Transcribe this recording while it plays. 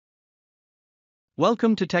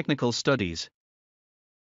Welcome to Technical Studies.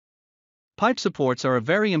 Pipe supports are a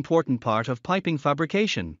very important part of piping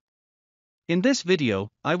fabrication. In this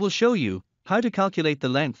video, I will show you how to calculate the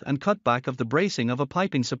length and cutback of the bracing of a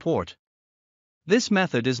piping support. This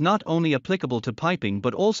method is not only applicable to piping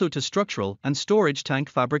but also to structural and storage tank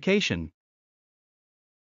fabrication.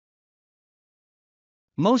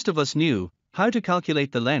 Most of us knew how to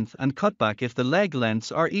calculate the length and cutback if the leg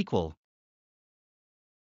lengths are equal.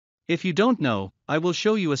 If you don't know, I will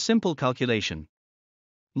show you a simple calculation.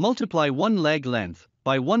 Multiply one leg length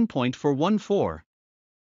by 1.414.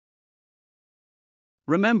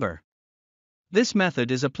 Remember, this method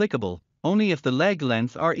is applicable only if the leg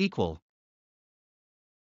lengths are equal.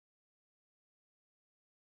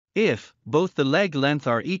 If both the leg length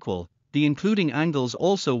are equal, the including angles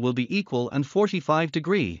also will be equal and 45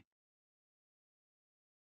 degrees.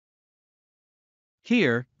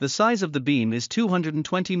 Here, the size of the beam is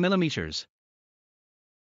 220 millimeters.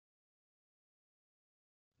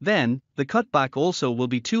 Then, the cutback also will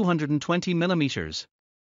be 220 millimeters.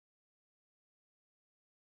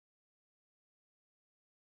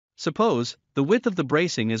 Suppose the width of the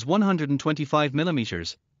bracing is 125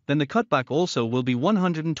 millimeters, then the cutback also will be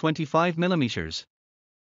 125 millimeters.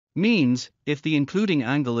 Means, if the including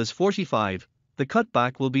angle is 45, the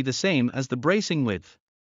cutback will be the same as the bracing width.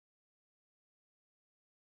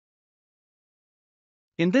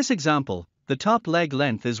 In this example, the top leg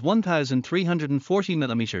length is 1340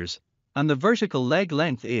 millimeters, and the vertical leg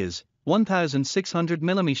length is 1600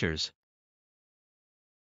 millimeters.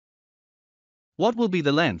 What will be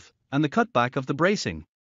the length and the cutback of the bracing?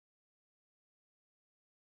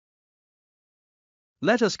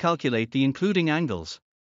 Let us calculate the including angles.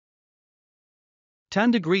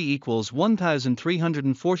 Tan degree equals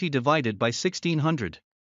 1340 divided by 1600.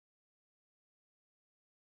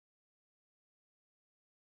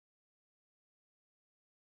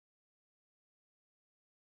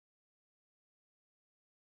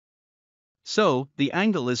 So, the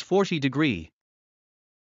angle is 40 degrees.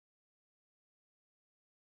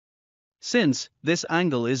 Since this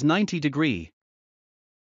angle is 90 degrees,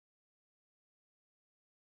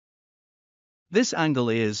 this angle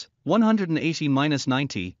is 180 minus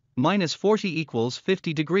 90 minus 40 equals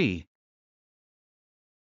 50 degrees.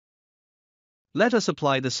 Let us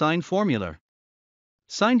apply the sine formula.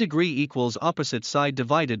 Sine degree equals opposite side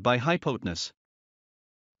divided by hypotenuse.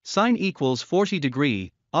 Sine equals 40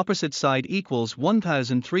 degrees, opposite side equals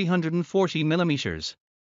 1340 millimeters.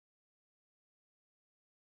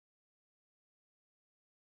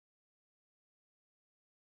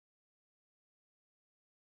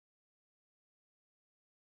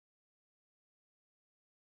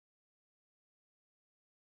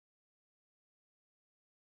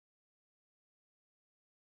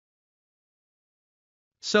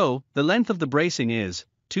 So, the length of the bracing is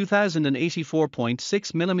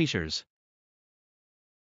 2084.6 millimeters.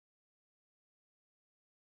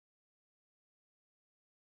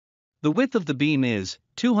 The width of the beam is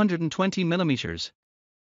 220 millimeters.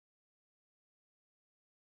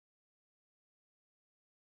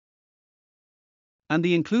 And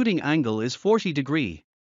the including angle is 40 degrees.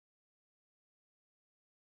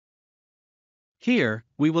 Here,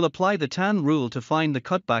 we will apply the tan rule to find the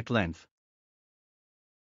cutback length.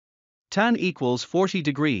 Tan equals 40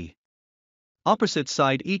 degrees. Opposite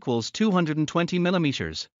side equals 220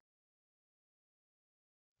 millimeters.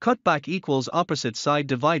 Cutback equals opposite side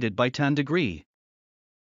divided by tan degree.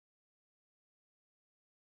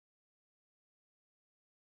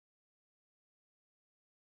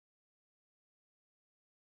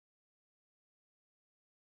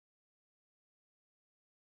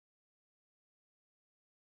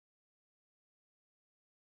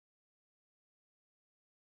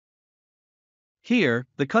 Here,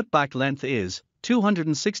 the cutback length is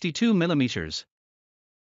 262 millimeters.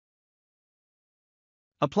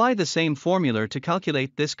 Apply the same formula to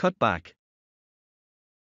calculate this cutback.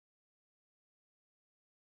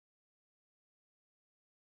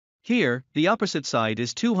 Here, the opposite side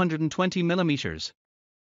is 220 millimeters.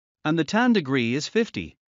 And the tan degree is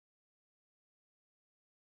 50.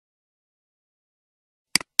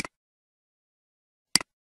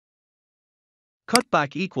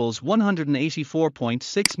 Cutback equals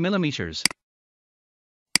 184.6 millimeters.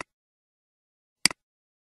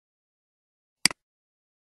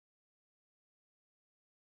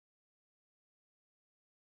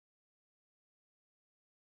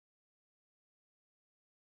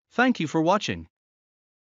 Thank you for watching.